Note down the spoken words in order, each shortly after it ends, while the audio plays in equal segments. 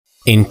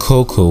In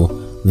Coco,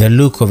 the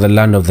look of the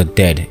land of the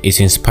dead is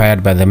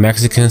inspired by the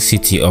Mexican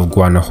city of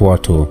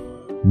Guanajuato,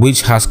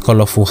 which has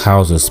colorful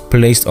houses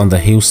placed on the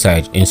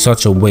hillside in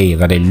such a way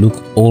that they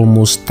look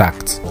almost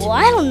stacked. Well,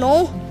 I don't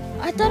know.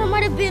 I thought it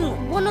might have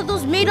been one of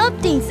those made-up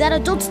things that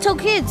adults tell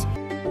kids.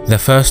 The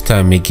first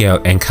time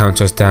Miguel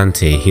encounters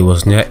Dante, he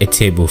was near a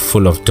table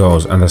full of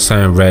dolls and the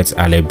sign reads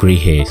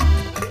Alebrijes.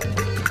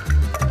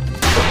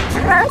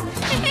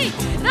 Hey,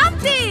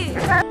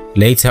 Dante!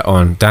 Later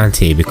on,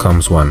 Dante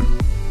becomes one.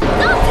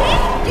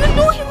 Dante? You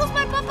knew he was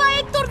my Papa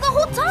Hector the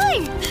whole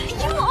time!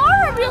 You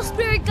are a real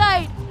spirit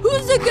guide!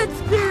 Who's a good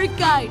spirit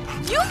guide?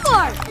 You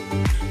are!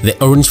 The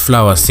orange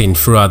flower seen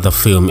throughout the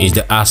film is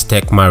the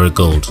Aztec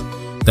marigold.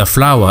 The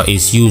flower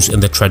is used in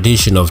the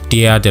tradition of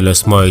Dia de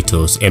los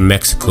Muertos in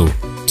Mexico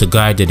to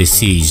guide the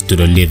deceased to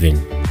the living.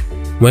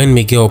 When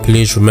Miguel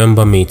plays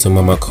Remember Me to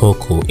Mama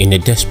Coco in a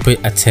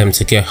desperate attempt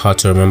to get her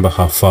to remember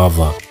her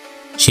father,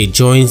 she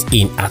joins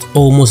in at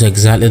almost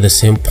exactly the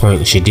same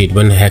point she did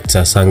when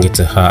Hector sang it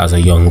to her as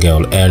a young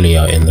girl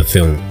earlier in the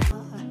film.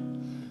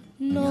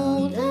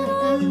 Know that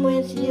I'm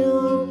with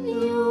you.